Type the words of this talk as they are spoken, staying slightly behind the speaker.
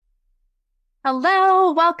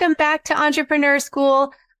Hello, welcome back to Entrepreneur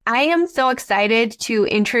School. I am so excited to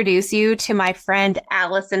introduce you to my friend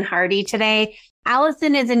Allison Hardy today.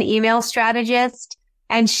 Allison is an email strategist,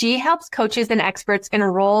 and she helps coaches and experts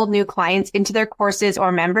enroll new clients into their courses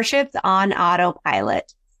or memberships on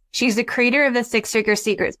autopilot. She's the creator of the Six Figure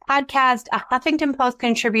Secrets podcast, a Huffington Post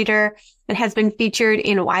contributor, and has been featured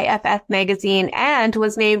in YFF magazine and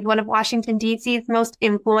was named one of Washington, D.C.'s most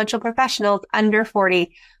influential professionals under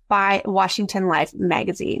 40 by Washington Life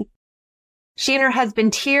magazine. She and her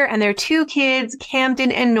husband Tyr and their two kids,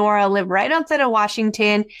 Camden and Nora, live right outside of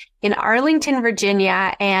Washington in Arlington,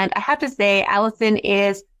 Virginia. And I have to say, Allison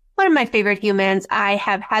is one of my favorite humans. I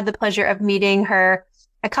have had the pleasure of meeting her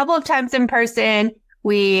a couple of times in person.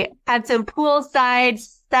 We had some poolside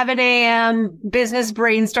 7 a.m. business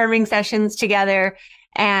brainstorming sessions together.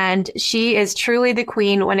 And she is truly the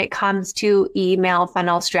queen when it comes to email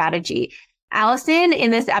funnel strategy. Allison,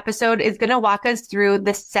 in this episode, is going to walk us through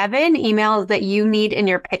the 7 emails that you need in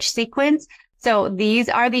your pitch sequence. So these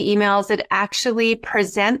are the emails that actually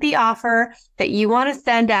present the offer that you want to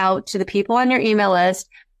send out to the people on your email list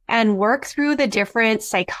and work through the different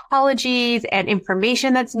psychologies and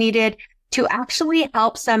information that's needed to actually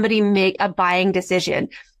help somebody make a buying decision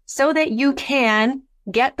so that you can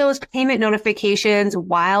get those payment notifications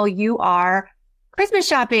while you are Christmas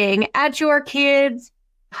shopping at your kids'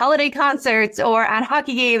 holiday concerts or at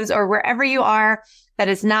hockey games or wherever you are that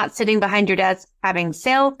is not sitting behind your desk having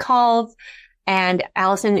sales calls. And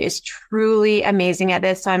Allison is truly amazing at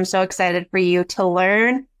this. So I'm so excited for you to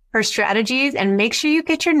learn her strategies, and make sure you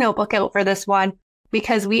get your notebook out for this one,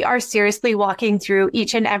 because we are seriously walking through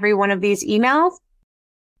each and every one of these emails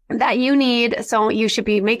that you need. So you should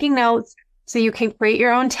be making notes so you can create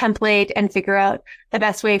your own template and figure out the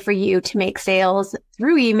best way for you to make sales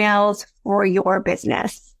through emails for your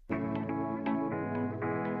business.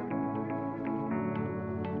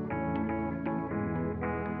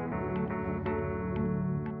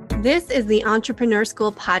 This is the Entrepreneur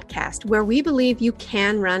School podcast, where we believe you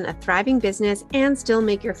can run a thriving business and still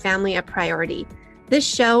make your family a priority. This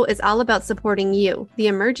show is all about supporting you, the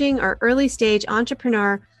emerging or early stage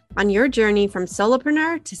entrepreneur, on your journey from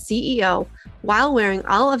solopreneur to CEO while wearing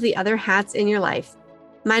all of the other hats in your life.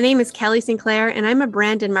 My name is Kelly Sinclair, and I'm a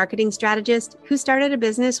brand and marketing strategist who started a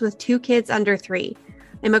business with 2 kids under 3.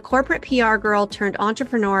 I'm a corporate PR girl turned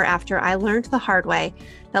entrepreneur after I learned the hard way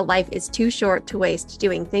that life is too short to waste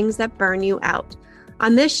doing things that burn you out.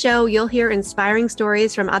 On this show, you'll hear inspiring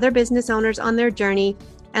stories from other business owners on their journey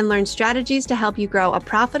and learn strategies to help you grow a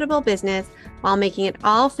profitable business while making it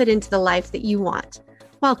all fit into the life that you want.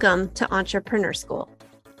 Welcome to Entrepreneur School.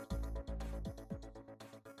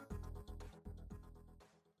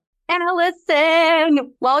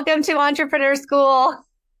 Allison, welcome to Entrepreneur School.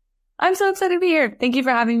 I'm so excited to be here. Thank you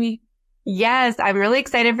for having me. Yes, I'm really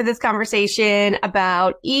excited for this conversation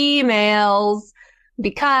about emails,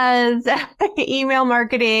 because email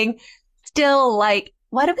marketing still, like,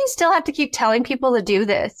 why do we still have to keep telling people to do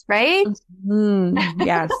this, right?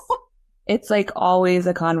 Yes. It's like always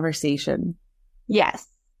a conversation. Yes.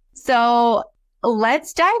 So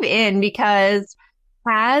let's dive in, because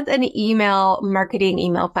as an email marketing,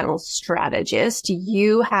 email funnel strategist,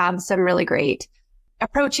 you have some really great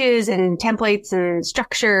approaches and templates and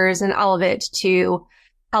structures and all of it to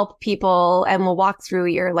help people. And we'll walk through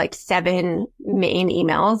your 7 main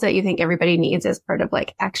emails that you think everybody needs as part of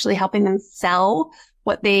actually helping them sell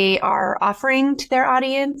what they are offering to their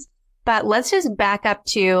audience. But let's just back up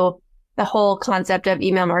to the whole concept of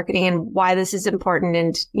email marketing and why this is important,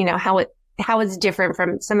 and how it's different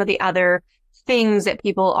from some of the other things that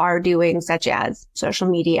people are doing, such as social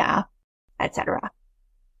media, etc.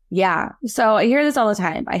 Yeah. So I hear this all the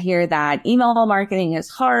time. I hear that email marketing is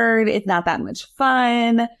hard. It's not that much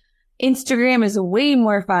fun. Instagram is way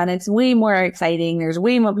more fun. It's way more exciting. There's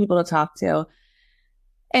way more people to talk to.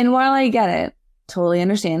 And while I get it, totally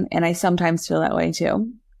understand, and I sometimes feel that way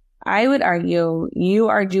too, I would argue you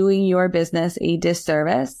are doing your business a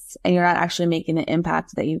disservice, and you're not actually making the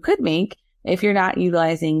impact that you could make if you're not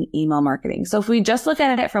utilizing email marketing. So if we just look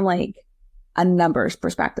at it from a numbers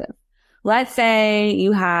perspective, let's say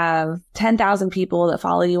you have 10,000 people that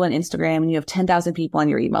follow you on Instagram and you have 10,000 people on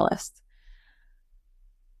your email list.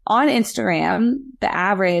 On Instagram, the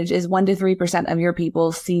average is 1 to 3% of your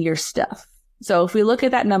people see your stuff. So if we look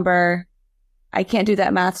at that number, I can't do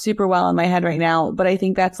that math super well in my head right now, but I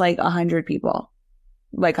think that's 100 people.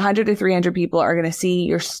 100 to 300 people are going to see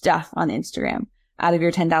your stuff on Instagram out of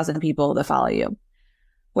your 10,000 people that follow you.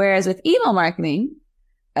 Whereas with email marketing,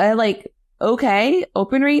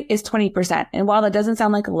 open rate is 20%. And while that doesn't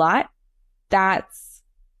sound like a lot, that's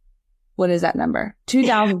what is that number?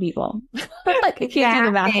 2,000 people. Like I can't do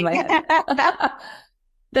the math in my head.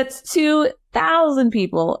 That's 2,000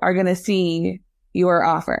 people are going to see your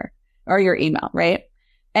offer or your email, right?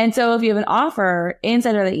 And so if you have an offer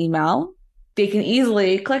inside of the email, they can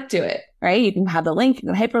easily click to it, right? You can have the link, you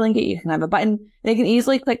can hyperlink it, you can have a button. They can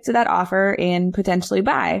easily click to that offer and potentially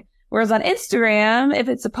buy. Whereas on Instagram, if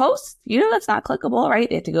it's a post, that's not clickable, right?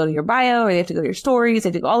 They have to go to your bio, or they have to go to your stories, they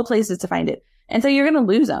have to go all the places to find it. And so you're going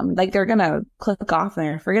to lose them. Like they're going to click off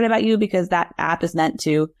there, forget about you, because that app is meant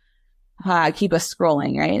to keep us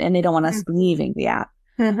scrolling, right? And they don't want us leaving the app.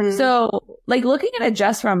 Mm-hmm. So like looking at it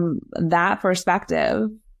just from that perspective,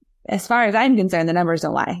 as far as I'm concerned, the numbers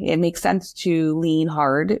don't lie. It makes sense to lean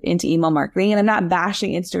hard into email marketing. And I'm not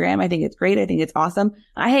bashing Instagram. I think it's great. I think it's awesome.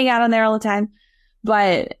 I hang out on there all the time.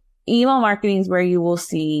 But email marketing is where you will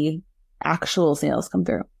see actual sales come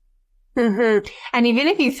through. Mm-hmm. And even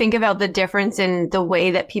if you think about the difference in the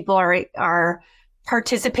way that people are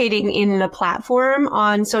participating in the platform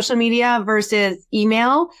on social media versus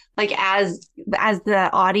email, like as the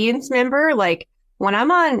audience member, like when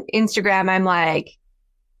I'm on Instagram, I'm like,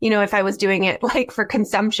 if I was doing it like for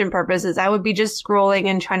consumption purposes, I would be just scrolling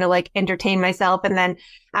and trying to like entertain myself. And then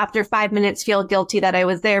after 5 minutes, feel guilty that I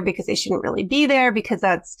was there because I shouldn't really be there because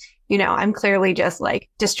that's, I'm clearly just like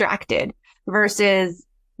distracted versus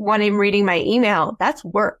when I'm reading my email, that's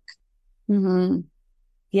work. Mm-hmm.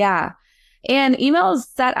 Yeah. And email is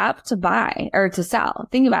set up to buy or to sell.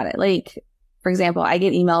 Think about it. Like, for example, I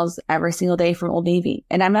get emails every single day from Old Navy,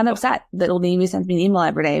 and I'm not upset that Old Navy sends me an email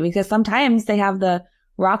every day because sometimes they have the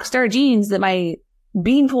Rockstar jeans that my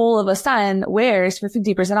beanpole of a son wears for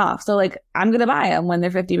 50% off. So like, I'm going to buy them when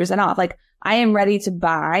they're 50% off. Like I am ready to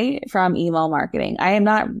buy from email marketing. I am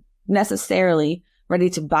not necessarily ready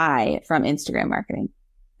to buy from Instagram marketing.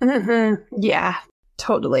 Mm-hmm. Yeah,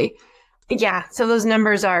 totally. Yeah. So those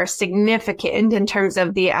numbers are significant in terms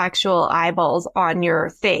of the actual eyeballs on your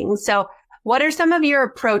thing. So what are some of your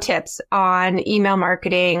pro tips on email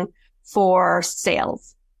marketing for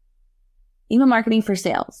sales? Email marketing for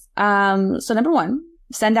sales. So number one,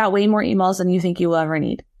 send out way more emails than you think you will ever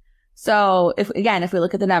need. So if we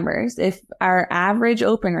look at the numbers, if our average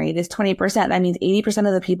open rate is 20%, that means 80%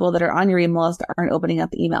 of the people that are on your email list aren't opening up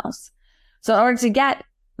the emails. So in order to get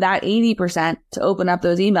that 80% to open up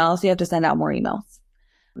those emails, you have to send out more emails.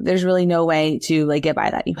 There's really no way to like get by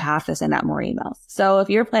that. You have to send out more emails. So if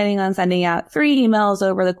you're planning on sending out 3 emails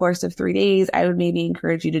over the course of 3 days, I would maybe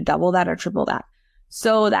encourage you to double that or triple that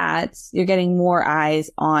so that you're getting more eyes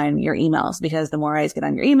on your emails, because the more eyes get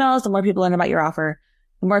on your emails, the more people learn about your offer.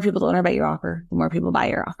 The more people learn about your offer, the more people buy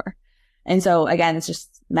your offer. And so again, it's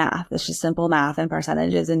just math. It's just simple math and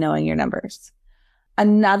percentages and knowing your numbers.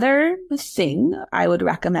 Another thing I would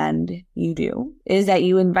recommend you do is that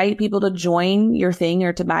you invite people to join your thing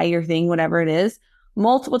or to buy your thing, whatever it is,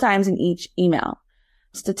 multiple times in each email.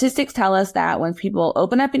 Statistics tell us that when people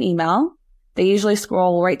open up an email, they usually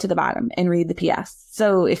scroll right to the bottom and read the PS.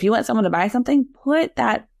 So if you want someone to buy something, put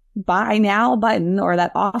that buy now button or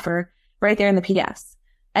that offer right there in the PS.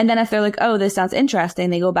 And then if they're like, oh, this sounds interesting,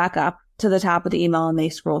 they go back up to the top of the email and they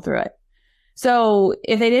scroll through it. So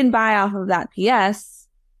if they didn't buy off of that PS,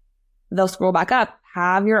 they'll scroll back up,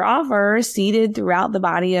 have your offer seated throughout the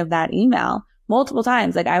body of that email multiple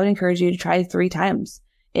times. Like I would encourage you to try 3 times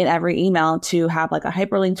in every email to have like a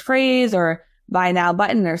hyperlinked phrase or buy now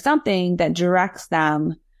button or something that directs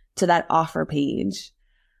them to that offer page.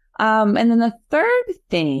 And then the third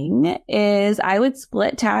thing is I would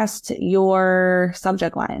split test your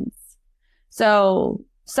subject lines. So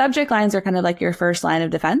subject lines are kind of like your first line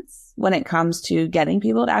of defense when it comes to getting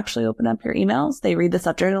people to actually open up your emails. They read the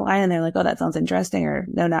subject line and they're like, oh, that sounds interesting, or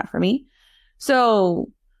no, not for me.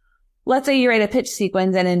 So let's say you write a pitch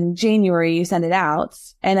sequence and in January you send it out,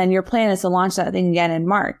 and then your plan is to launch that thing again in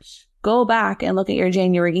March. Go back and look at your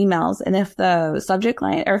January emails. And if the subject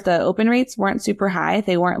line or if the open rates weren't super high, if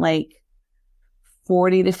they weren't like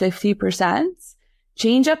 40 to 50%,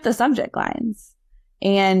 change up the subject lines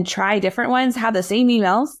and try different ones. Have the same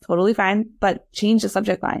emails, totally fine, but change the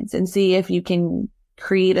subject lines and see if you can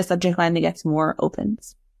create a subject line that gets more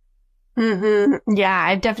opens. Mm-hmm. Yeah,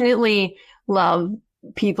 I definitely love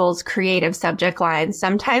people's creative subject lines.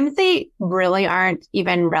 Sometimes they really aren't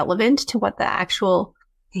even relevant to what the actual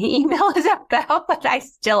email is about, but I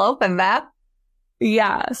still open that.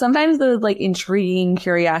 Yeah. Sometimes the like intriguing,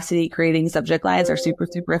 curiosity creating subject lines are super,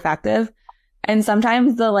 super effective. And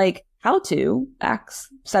sometimes the like how to X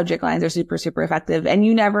subject lines are super, super effective. And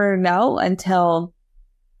you never know until,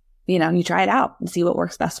 you try it out and see what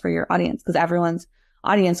works best for your audience, because everyone's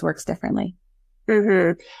audience works differently.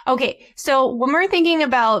 Okay. So when we're thinking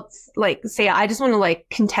about like, say, I just want to like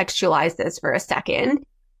contextualize this for a second.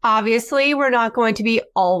 Obviously, we're not going to be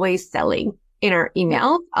always selling in our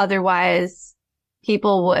email. Otherwise,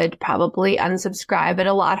 people would probably unsubscribe at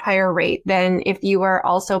a lot higher rate than if you were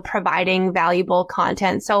also providing valuable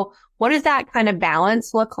content. So what does that kind of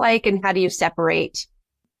balance look like? And how do you separate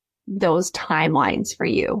those timelines for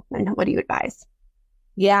you? And what do you advise?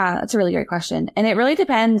 Yeah, that's a really great question. And it really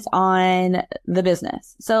depends on the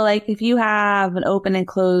business. So like if you have an open and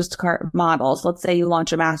closed cart model, so let's say you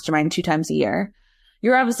launch a mastermind 2 times a year,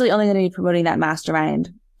 you're obviously only going to be promoting that mastermind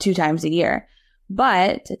 2 times a year.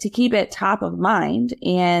 But to keep it top of mind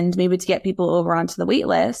and maybe to get people over onto the wait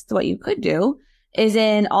list, what you could do is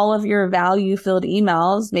in all of your value filled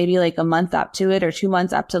emails, maybe like a month up to it or 2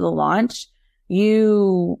 months up to the launch,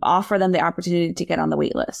 you offer them the opportunity to get on the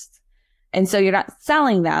wait list. And so you're not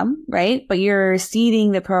selling them, right? But you're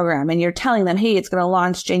seeding the program and you're telling them, hey, it's going to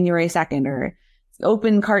launch January 2nd or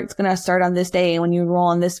open cart's going to start on this day. And when you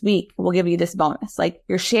enroll in this week, we'll give you this bonus. Like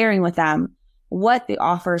you're sharing with them what the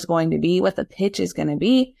offer is going to be, what the pitch is going to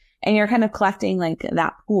be. And you're kind of collecting like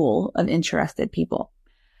that pool of interested people.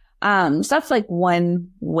 So that's like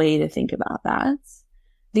one way to think about that.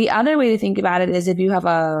 The other way to think about it is if you have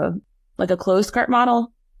a closed cart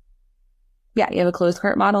model. Yeah, you have a closed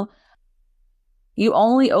cart model. You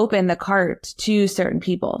only open the cart to certain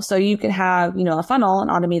people. So you could have, a funnel, an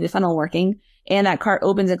automated funnel working, and that cart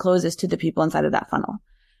opens and closes to the people inside of that funnel.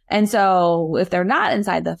 And so if they're not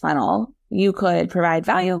inside the funnel, you could provide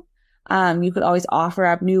value. You could always offer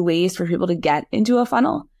up new ways for people to get into a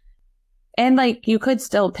funnel. And like you could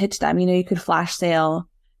still pitch them, you could flash sale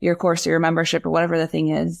your course or your membership or whatever the thing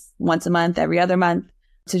is once a month, every other month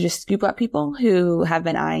to just scoop up people who have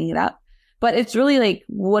been eyeing it up. But it's really like,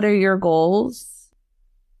 what are your goals?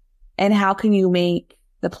 And how can you make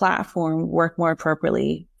the platform work more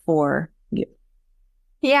appropriately for you?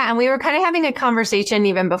 Yeah. And we were kind of having a conversation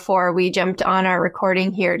even before we jumped on our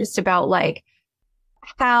recording here, just about like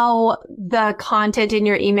how the content in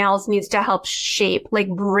your emails needs to help shape, like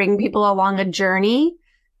bring people along a journey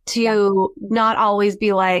to not always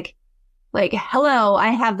be like, hello, I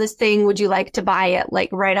have this thing. Would you like to buy it? Like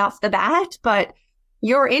right off the bat, but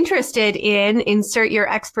you're interested in insert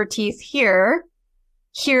your expertise here.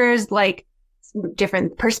 Here's like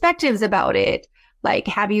different perspectives about it. Like,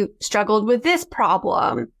 have you struggled with this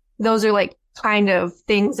problem? Those are like kind of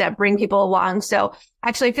things that bring people along. So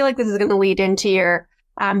actually, I feel like this is going to lead into your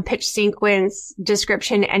pitch sequence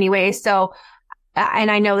description anyway. So,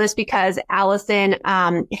 and I know this because Allison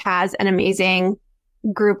has an amazing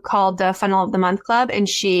group called the Funnel of the Month Club, and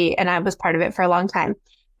I was part of it for a long time.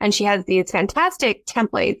 And she has these fantastic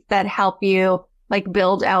templates that help you like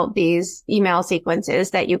build out these email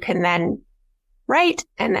sequences that you can then write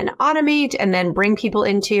and then automate and then bring people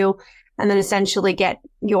into, and then essentially get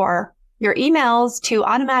your emails to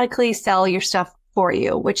automatically sell your stuff for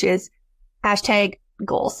you, which is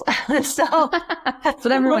 #goals. So that's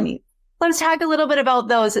what everyone needs. Let's talk a little bit about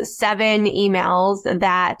those 7 emails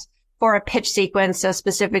that for a pitch sequence. So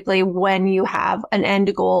specifically when you have an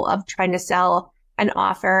end goal of trying to sell an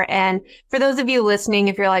offer. And for those of you listening,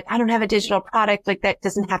 if you're like, I don't have a digital product, like that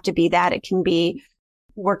doesn't have to be that. It can be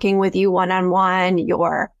working with you one-on-one,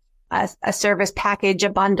 a service package, a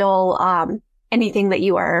bundle, anything that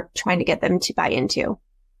you are trying to get them to buy into.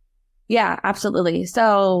 Yeah, absolutely.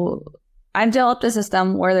 So I've developed a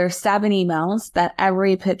system where there's 7 emails that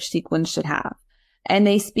every pitch sequence should have. And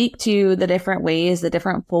they speak to the different ways that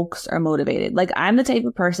different folks are motivated. Like I'm the type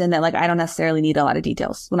of person that like, I don't necessarily need a lot of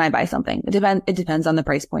details when I buy something. It depends on the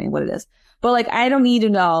price point and what it is. But like, I don't need to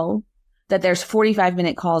know that there's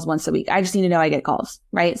 45-minute calls once a week. I just need to know I get calls,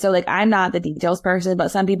 right? So like, I'm not the details person,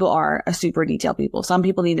 but some people are a super detailed people. Some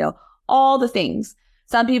people need to know all the things.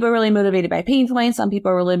 Some people are really motivated by pain points. Some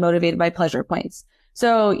people are really motivated by pleasure points.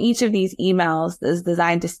 So each of these emails is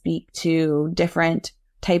designed to speak to different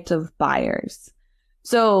types of buyers.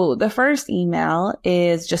 So the first email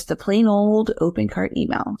is just a plain old open cart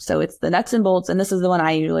email. So it's the nuts and bolts, and this is the one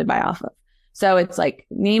I usually buy off of. So it's like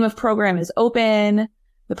name of program is open.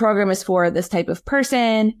 The program is for this type of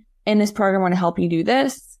person. In this program, I want to help you do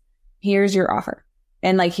this. Here's your offer.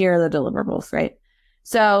 And like, here are the deliverables, right?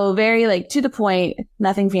 So very like to the point,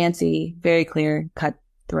 nothing fancy, very clear, to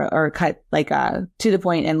the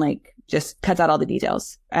point and like just cuts out all the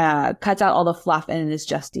details, cuts out all the fluff and it's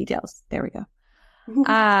just details. There we go.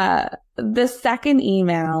 The second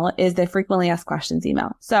email is the frequently asked questions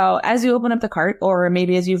email. So as you open up the cart, or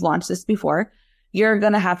maybe as you've launched this before, you're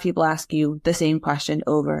going to have people ask you the same question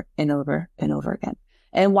over and over and over again.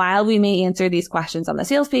 And while we may answer these questions on the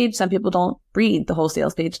sales page, some people don't read the whole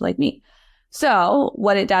sales page like me. So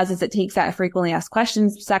what it does is it takes that frequently asked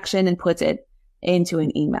questions section and puts it into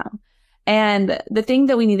an email. And the thing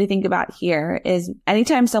that we need to think about here is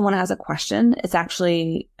anytime someone has a question, it's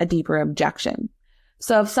actually a deeper objection.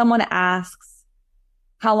 So if someone asks,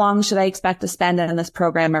 how long should I expect to spend on this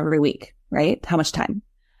program every week, right? How much time?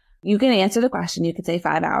 You can answer the question. You could say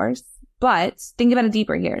 5 hours, but think about it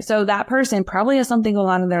deeper here. So that person probably has something going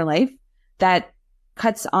on in their life that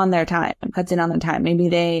cuts in on their time. Maybe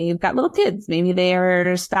they've got little kids. Maybe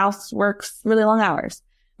their spouse works really long hours.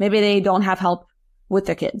 Maybe they don't have help with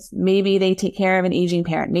their kids. Maybe they take care of an aging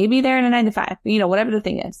parent. Maybe they're in a 9-to-5, whatever the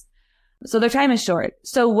thing is. So their time is short.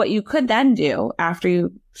 So what you could then do after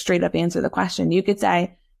you straight up answer the question, you could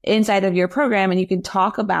say inside of your program, and you can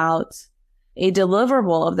talk about a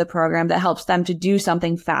deliverable of the program that helps them to do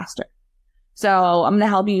something faster. So I'm going to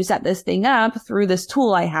help you set this thing up through this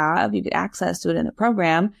tool I have. You get access to it in the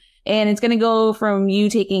program, and it's going to go from you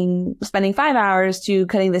spending 5 hours to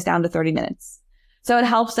cutting this down to 30 minutes. So it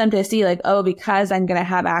helps them to see because I'm going to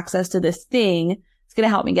have access to this thing, it's going to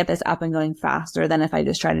help me get this up and going faster than if I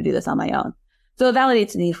just try to do this on my own. So it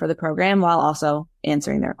validates the need for the program while also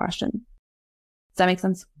answering their question. Does that make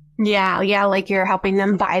sense? Yeah. Like you're helping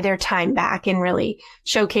them buy their time back and really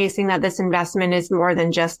showcasing that this investment is more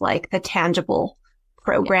than just like the tangible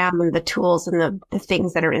program and the tools and the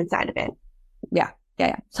things that are inside of it. Yeah.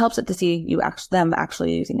 It helps it to see them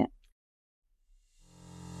actually using it.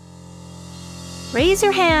 Raise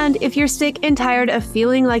your hand if you're sick and tired of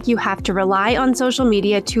feeling like you have to rely on social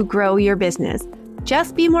media to grow your business.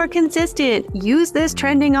 Just be more consistent. Use this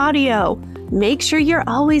trending audio. Make sure you're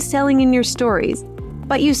always selling in your stories.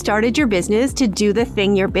 But you started your business to do the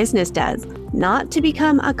thing your business does, not to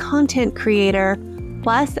become a content creator.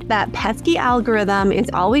 Plus, that pesky algorithm is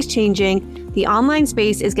always changing. The online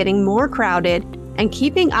space is getting more crowded, and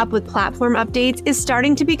keeping up with platform updates is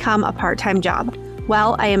starting to become a part-time job.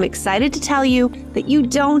 Well, I am excited to tell you that you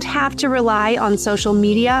don't have to rely on social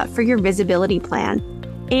media for your visibility plan.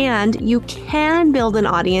 And you can build an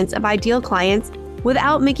audience of ideal clients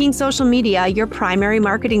without making social media your primary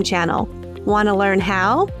marketing channel. Want to learn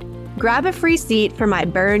how? Grab a free seat for my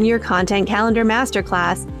Burn Your Content Calendar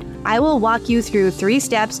Masterclass. I will walk you through 3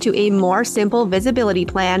 steps to a more simple visibility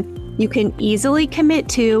plan you can easily commit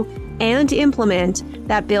to and implement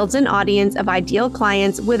that builds an audience of ideal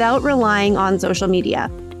clients without relying on social media.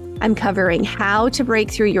 I'm covering how to break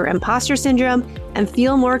through your imposter syndrome and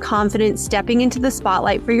feel more confident stepping into the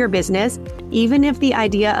spotlight for your business, even if the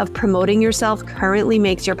idea of promoting yourself currently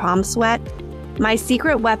makes your palms sweat. My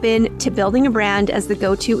secret weapon to building a brand as the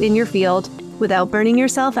go-to in your field without burning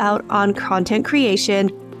yourself out on content creation,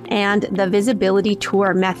 and the visibility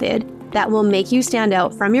tour method that will make you stand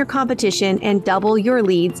out from your competition and double your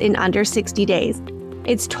leads in under 60 days.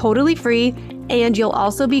 It's totally free, and you'll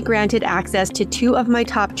also be granted access to 2 of my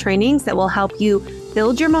top trainings that will help you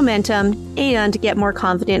build your momentum and get more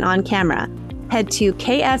confident on camera. Head to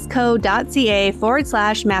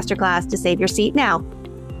ksco.ca/masterclass to save your seat now.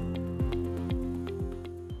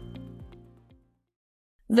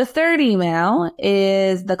 The third email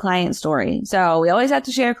is the client story. So we always have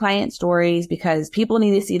to share client stories because people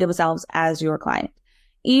need to see themselves as your client.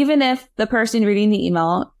 Even if the person reading the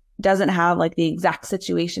email doesn't have the exact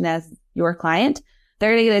situation as your client,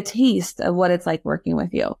 they're going to get a taste of what it's like working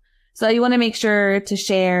with you. So you want to make sure to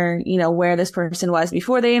share, where this person was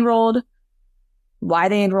before they enrolled, why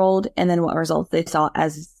they enrolled, and then what results they saw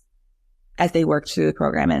as they worked through the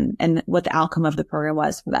program and what the outcome of the program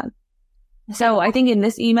was for them. So I think in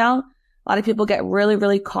this email, a lot of people get really,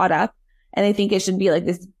 really caught up and they think it should be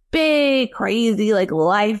this big, crazy,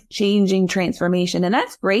 life-changing transformation. And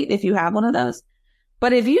that's great if you have one of those.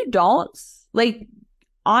 But if you don't,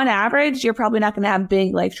 on average, you're probably not going to have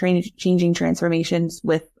big life-changing transformations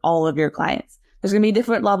with all of your clients. There's going to be a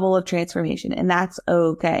different level of transformation, and that's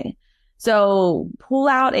okay. So pull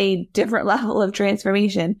out a different level of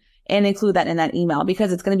transformation and include that in that email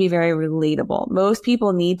because it's going to be very relatable. Most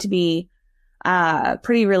people need to be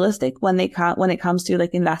pretty realistic when it comes to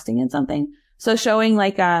investing in something. So showing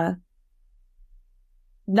a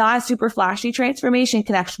not super flashy transformation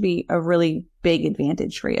can actually be a really big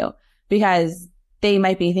advantage for you because they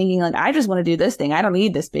might be thinking I just want to do this thing. I don't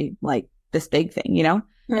need this big thing,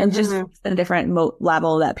 Mm-hmm. And just a different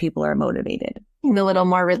level that people are motivated. And a little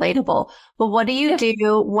more relatable. But what do you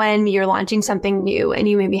do when you're launching something new and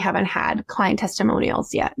you maybe haven't had client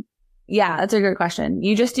testimonials yet? Yeah, that's a good question.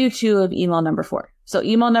 You just do 2 of email number 4. So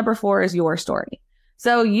email number 4 is your story.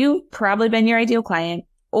 So you've probably been your ideal client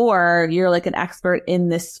or you're an expert in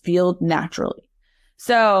this field naturally.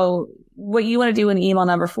 So what you want to do in email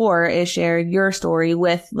number 4 is share your story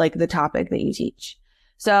with the topic that you teach.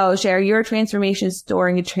 So share your transformation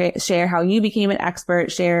story, share how you became an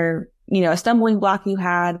expert, share, a stumbling block you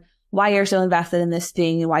had, why you're so invested in this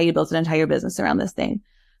thing and why you built an entire business around this thing.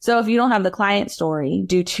 So if you don't have the client story,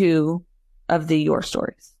 do 2 of your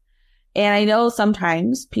stories. And I know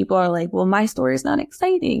sometimes people are like, well, my story is not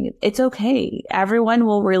exciting. It's okay. Everyone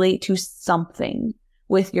will relate to something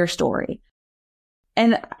with your story.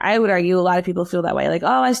 And I would argue a lot of people feel that way. Like,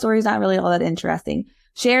 oh, my story's not really all that interesting.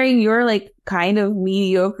 Sharing your kind of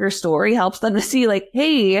mediocre story helps them to see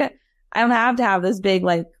hey, I don't have to have this big,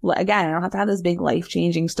 I don't have to have this big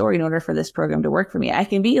life-changing story in order for this program to work for me. I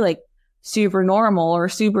can be super normal or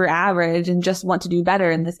super average and just want to do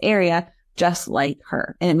better in this area, just like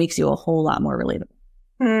her. And it makes you a whole lot more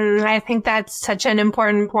relatable. I think that's such an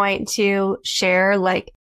important point to share.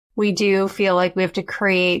 We do feel like we have to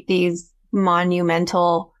create these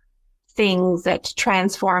monumental things that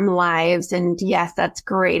transform lives. And yes, that's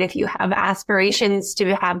great if you have aspirations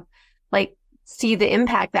to have see the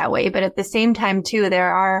impact that way. But at the same time too,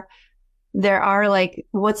 there are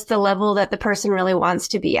what's the level that the person really wants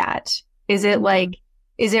to be at? Is it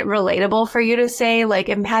is it relatable for you to say,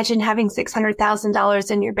 imagine having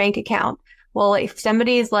 $600,000 in your bank account? Well, if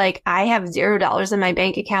somebody is I have $0 in my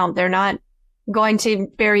bank account, they're not going to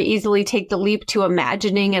very easily take the leap to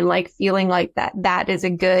imagining and feeling that is a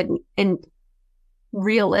good and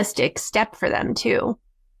realistic step for them too.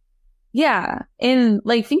 Yeah. And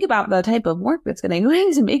think about the type of work that's going to go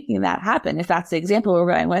into making that happen, if that's the example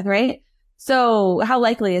we're going with, right? So how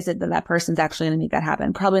likely is it that that person's actually going to make that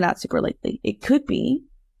happen? Probably not super likely. It could be,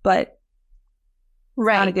 but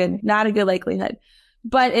right. not a good likelihood.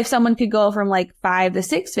 But if someone could go from 5 to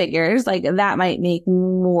 6 figures, that might make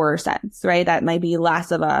more sense, right? That might be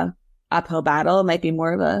less of a uphill battle. It might be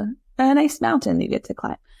more of a nice mountain you get to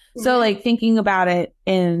climb. So thinking about it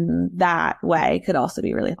in that way could also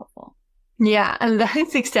be really helpful. Yeah. And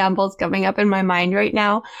those examples coming up in my mind right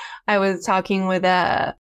now. I was talking with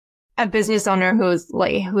a business owner who's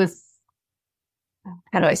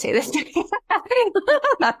how do I say this? Who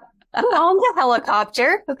owns a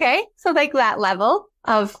helicopter. Okay. So that level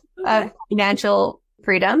of financial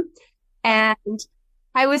freedom. And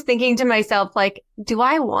I was thinking to myself, do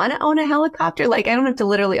I want to own a helicopter? I don't have to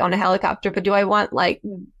literally own a helicopter, but do I want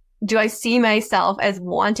do I see myself as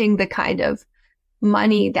wanting the kind of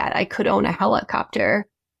money that I could own a helicopter?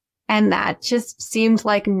 And that just seemed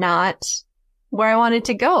not where I wanted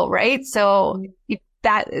to go. Right. So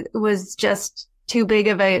that was just too big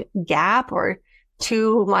of a gap or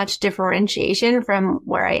too much differentiation from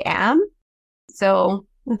where I am. So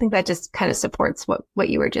I think that just kind of supports what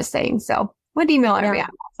you were just saying. So what email are we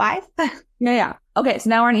at? 5? Yeah. Okay. So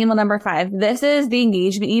now we're on email number 5. This is the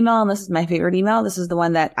engagement email. And this is my favorite email. This is the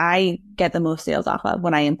one that I get the most sales off of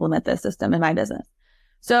when I implement this system in my business.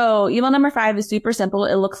 So email number 5 is super simple.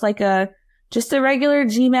 It looks like just a regular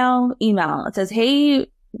Gmail email. It says, hey,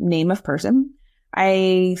 name of person.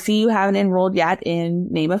 I see you haven't enrolled yet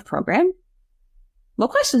in name of program. What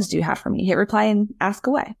questions do you have for me? Hit reply and ask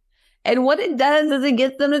away. And what it does is it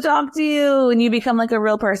gets them to talk to you and you become a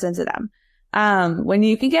real person to them. When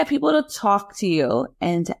you can get people to talk to you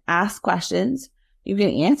and to ask questions, you can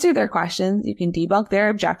answer their questions, you can debunk their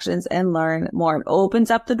objections and learn more. It opens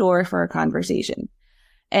up the door for a conversation.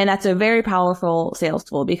 And that's a very powerful sales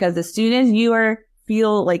tool because as soon as you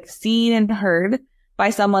feel seen and heard by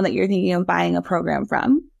someone that you're thinking of buying a program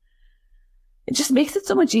from, it just makes it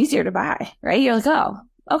so much easier to buy, right? You're oh,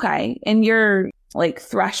 okay. And your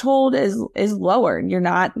threshold is lowered. You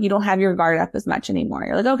don't have your guard up as much anymore.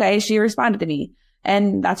 You're okay, she responded to me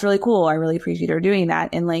and that's really cool. I really appreciate her doing that.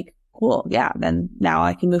 And cool. Yeah. Then now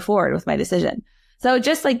I can move forward with my decision. So it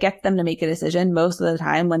just gets them to make a decision most of the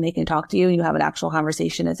time when they can talk to you and you have an actual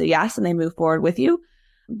conversation. It's a yes and they move forward with you.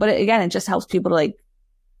 But again, it just helps people to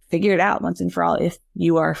figure it out once and for all if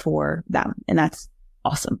you are for them. And that's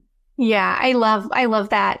awesome. Yeah, I love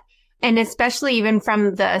that. And especially even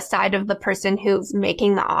from the side of the person who's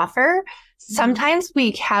making the offer, sometimes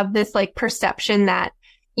we have this perception that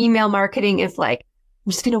email marketing is I'm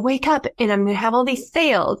just going to wake up and I'm going to have all these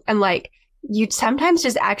sales. And you sometimes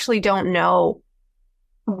just actually don't know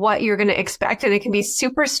what you're going to expect. And it can be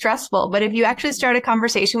super stressful. But if you actually start a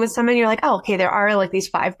conversation with someone, you're oh, okay, there are these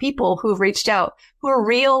 5 people who've reached out who are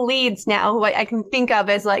real leads now who I can think of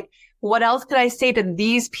as what else could I say to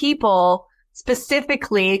these people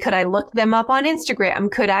specifically? Could I look them up on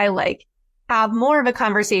Instagram? Could I have more of a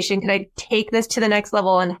conversation? Could I take this to the next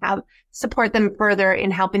level and support them further in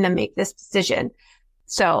helping them make this decision?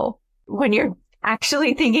 So when you're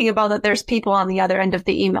actually thinking about that there's people on the other end of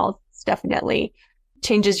the email, it's definitely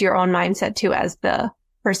changes your own mindset too as the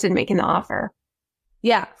person making the offer.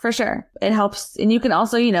 Yeah, for sure. It helps. And you can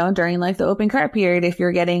also, during like the open cart period, if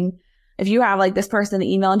you have like this person that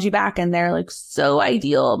emailed you back and they're like so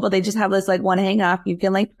ideal, but they just have this like one hang up, you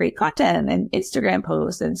can like create content and Instagram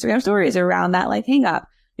posts and Instagram stories around that like hang up.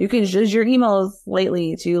 You can use your emails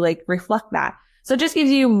lately to like reflect that. So it just gives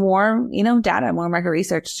you more, data, more market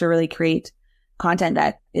research to really create content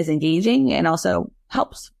that is engaging and also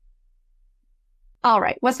helps. All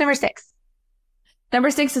right. What's number 6? Number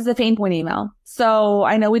 6 is the pain point email. So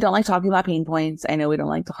I know we don't like talking about pain points. I know we don't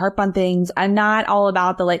like to harp on things. I'm not all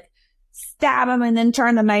about the like stab them and then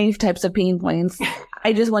turn the knife types of pain points.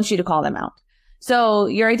 I just want you to call them out. So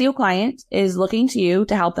your ideal client is looking to you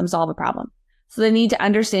to help them solve a problem. So they need to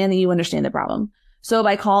understand that you understand the problem. So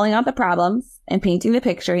by calling out the problems and painting the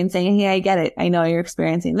picture and saying, hey, I get it. I know you're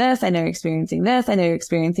experiencing this. I know you're experiencing this. I know you're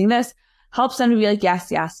experiencing this, helps them to be like,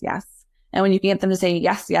 yes, yes, yes. And when you can get them to say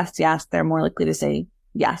yes, yes, yes, they're more likely to say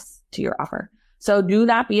yes to your offer. So do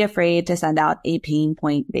not be afraid to send out a pain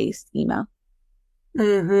point based email.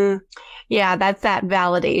 Mm-hmm. Yeah, that's that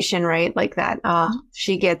validation, right? Like that,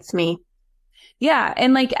 she gets me. Yeah.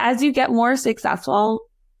 And like, as you get more successful,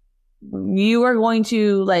 you are going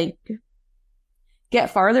to like get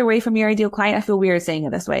farther away from your ideal client. I feel weird saying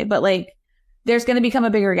it this way, but like there's going to become a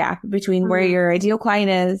bigger gap between where your ideal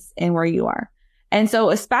client is and where you are. And so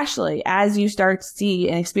especially as you start to see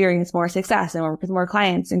and experience more success and work with more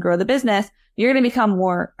clients and grow the business, you're going to become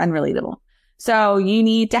more unrelatable. So you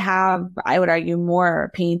need to have, I would argue,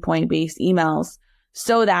 more pain point based emails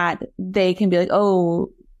so that they can be like,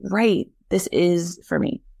 oh, right, this is for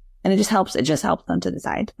me. And it just helps them to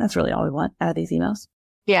decide. That's really all we want out of these emails.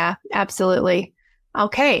 Yeah, absolutely.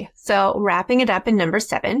 Okay. So wrapping it up in number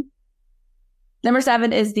 7. Number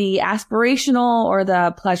 7 is the aspirational or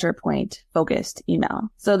the pleasure point focused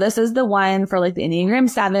email. So this is the one for like the Enneagram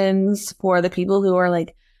 7s, for the people who are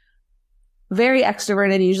like very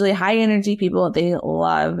extroverted, usually high energy people. They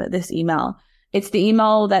love this email. It's the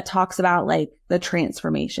email that talks about like the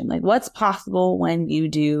transformation, like what's possible when you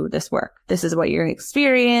do this work. This is what you're going to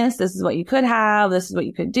experience. This is what you could have. This is what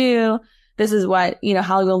you could do. This is what,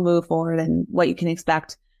 how you'll move forward and what you can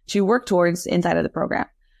expect to work towards inside of the program.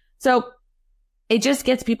 So it just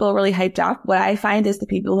gets people really hyped up. What I find is the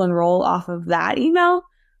people who enroll off of that email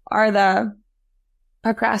are the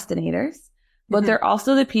procrastinators, but they're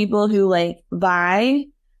also the people who like buy,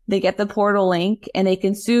 they get the portal link and they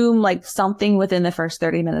consume like something within the first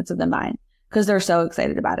 30 minutes of them buying because they're so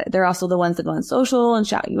excited about it. They're also the ones that go on social and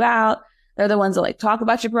shout you out. They're the ones that like talk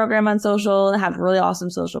about your program on social and have really awesome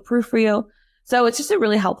social proof for you. So it's just a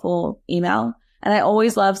really helpful email. And I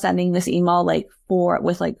always love sending this email with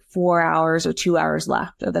 4 hours or 2 hours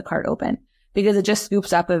left of the cart open because it just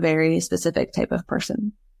scoops up a very specific type of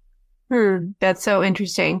person. That's so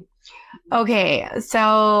interesting. Okay.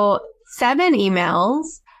 So 7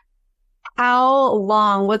 emails. How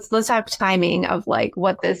long, let's have timing of like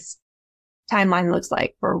what this timeline looks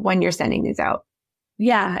like for when you're sending these out.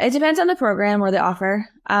 Yeah, it depends on the program or the offer.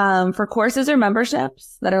 For courses or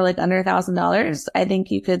memberships that are like under $1,000, I think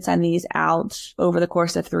you could send these out over the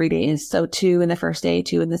course of 3 days. So 2 in the first day,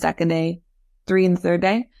 2 in the second day, 3 in the third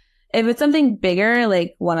day. If it's something bigger,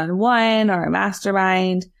 like one-on-one or a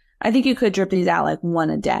mastermind, I think you could drip these out like 1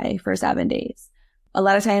 a day for 7 days. A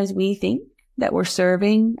lot of times we think that we're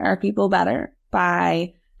serving our people better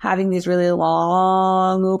by having these really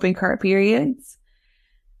long open cart periods.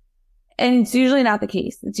 And it's usually not the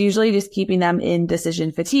case. It's usually just keeping them in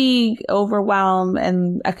decision fatigue, overwhelm,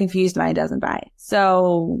 and a confused mind doesn't buy.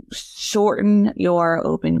 So shorten your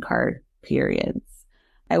open cart periods.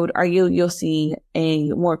 I would argue you'll see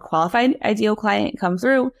a more qualified ideal client come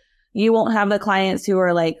through. You won't have the clients who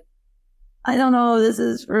are like, I don't know, this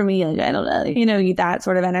is for me. Like, I don't know, that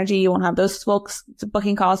sort of energy. You won't have those folks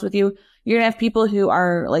booking calls with you. You're going to have people who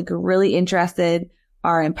are like really interested,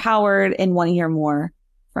 are empowered, and want to hear more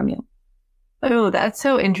from you. Oh, that's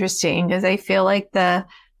so interesting because I feel like the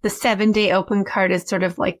 7-day open cart is sort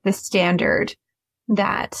of like the standard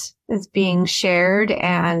that is being shared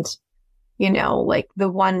and, like the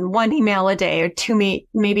one email a day or 2,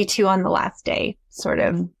 maybe 2 on the last day sort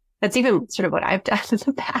of. That's even sort of what I've done in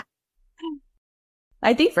the past.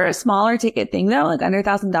 I think for a smaller ticket thing though, like under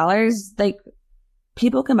 $1,000, like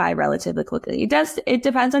people can buy relatively quickly. It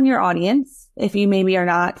depends on your audience. If you maybe are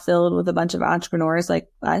not filled with a bunch of entrepreneurs like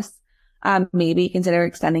us, maybe consider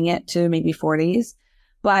extending it to maybe 4 days.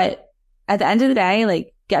 But at the end of the day,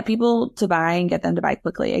 like get people to buy and get them to buy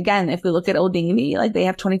quickly. Again, if we look at Old Navy, like they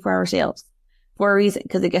have 24-hour sales for a reason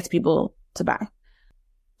because it gets people to buy.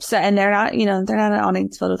 So, and they're not an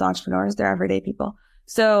audience filled with entrepreneurs. They're everyday people.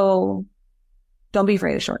 So don't be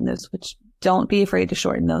afraid to shorten those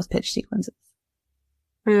pitch sequences.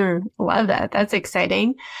 Love that. That's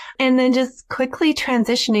exciting. And then just quickly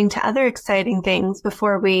transitioning to other exciting things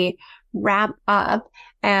before we wrap up.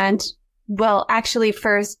 And well, actually,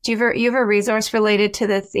 first, you have a resource related to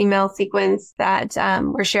this email sequence that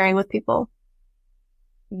we're sharing with people?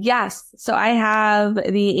 Yes. So I have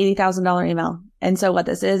the $80,000 email. And so what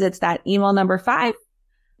this is, it's that email number 5.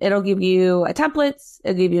 It'll give you a template,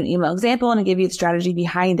 it'll give you an email example, and it'll give you the strategy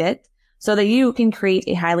behind it so that you can create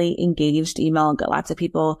a highly engaged email and get lots of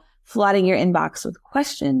people flooding your inbox with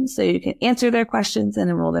questions so you can answer their questions and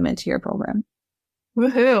enroll them into your program.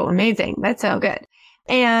 Woohoo. Amazing. That's so good.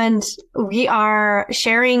 And we are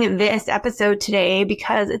sharing this episode today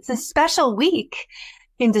because it's a special week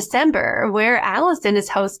in December where Allison is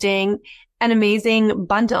hosting an amazing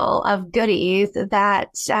bundle of goodies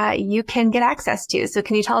that you can get access to. So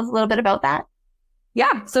can you tell us a little bit about that?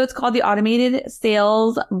 Yeah. So it's called the Automated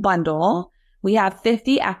Sales Bundle. We have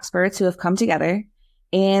 50 experts who have come together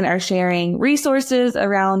and are sharing resources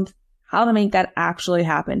around how to make that actually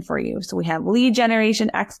happen for you. So we have lead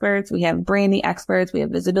generation experts, we have branding experts, we have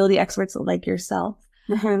visibility experts like yourself.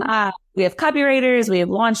 Mm-hmm. We have copywriters, we have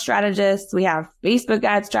launch strategists, we have Facebook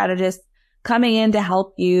ad strategists coming in to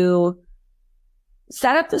help you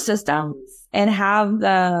set up the systems and have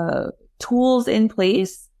the tools in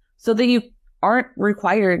place so that you aren't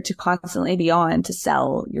required to constantly be on to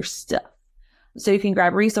sell your stuff. So you can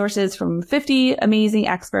grab resources from 50 amazing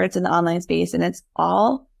experts in the online space, and it's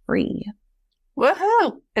all free.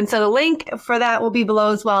 Woohoo! And so the link for that will be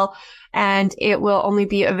below as well, and it will only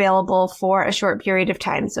be available for a short period of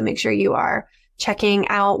time. So make sure you are checking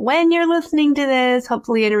out when you're listening to this,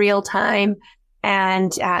 hopefully in real time,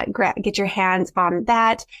 and get your hands on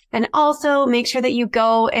that. And also make sure that you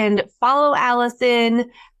go and follow Allison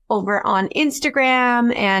over on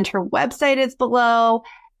Instagram, and her website is below.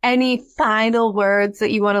 Any final words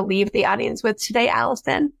that you want to leave the audience with today,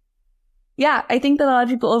 Allison? Yeah, I think that a lot of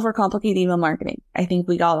people overcomplicate email marketing. I think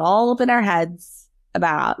we got all up in our heads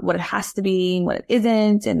about what it has to be, what it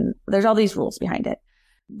isn't, and there's all these rules behind it.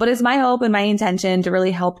 But it's my hope and my intention to really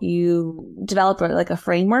help you develop a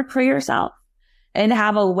framework for yourself and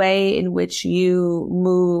have a way in which you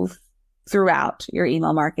move throughout your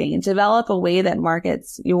email marketing and develop a way that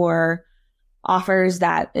markets your offers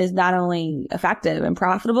that is not only effective and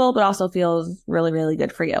profitable, but also feels really, really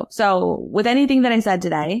good for you. So with anything that I said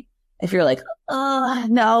today, if you're like, oh,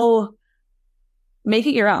 no, make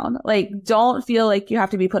it your own. Don't feel like you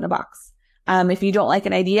have to be put in a box. If you don't like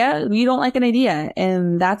an idea, you don't like an idea,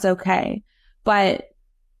 and that's okay. But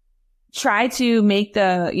try to make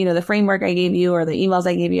the framework I gave you or the emails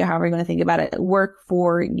I gave you, however you're going to think about it, work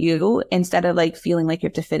for you instead of feeling like you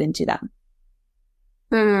have to fit into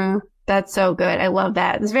them. That's so good. I love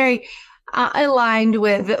that. It's very aligned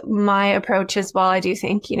with my approach as well. I do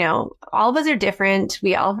think, all of us are different.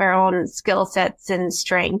 We all have our own skill sets and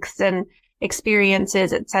strengths and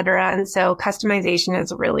experiences, etc. And so customization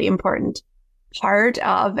is a really important part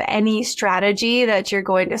of any strategy that you're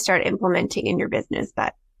going to start implementing in your business.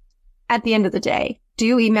 But at the end of the day,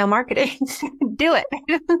 do email marketing. Do it.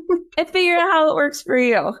 And figure out how it works for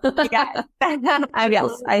you. Yeah.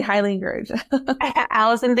 Yes, I highly encourage.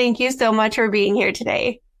 Allison, thank you so much for being here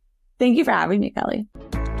today. Thank you for having me, Kelly.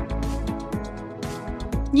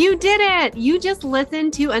 You did it. You just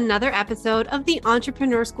listened to another episode of the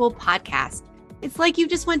Entrepreneur School podcast. It's like you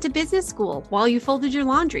just went to business school while you folded your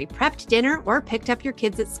laundry, prepped dinner, or picked up your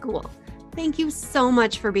kids at school. Thank you so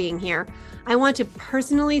much for being here. I want to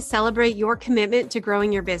personally celebrate your commitment to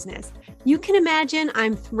growing your business. You can imagine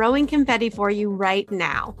I'm throwing confetti for you right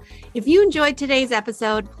now. If you enjoyed today's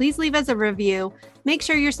episode, please leave us a review. Make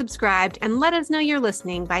sure you're subscribed and let us know you're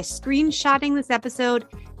listening by screenshotting this episode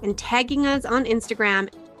and tagging us on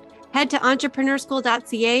Instagram. Head to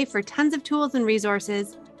entrepreneurschool.ca for tons of tools and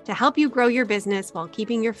resources to help you grow your business while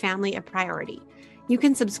keeping your family a priority. You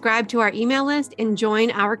can subscribe to our email list and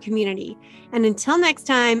join our community. And until next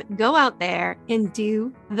time, go out there and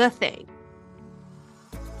do the thing.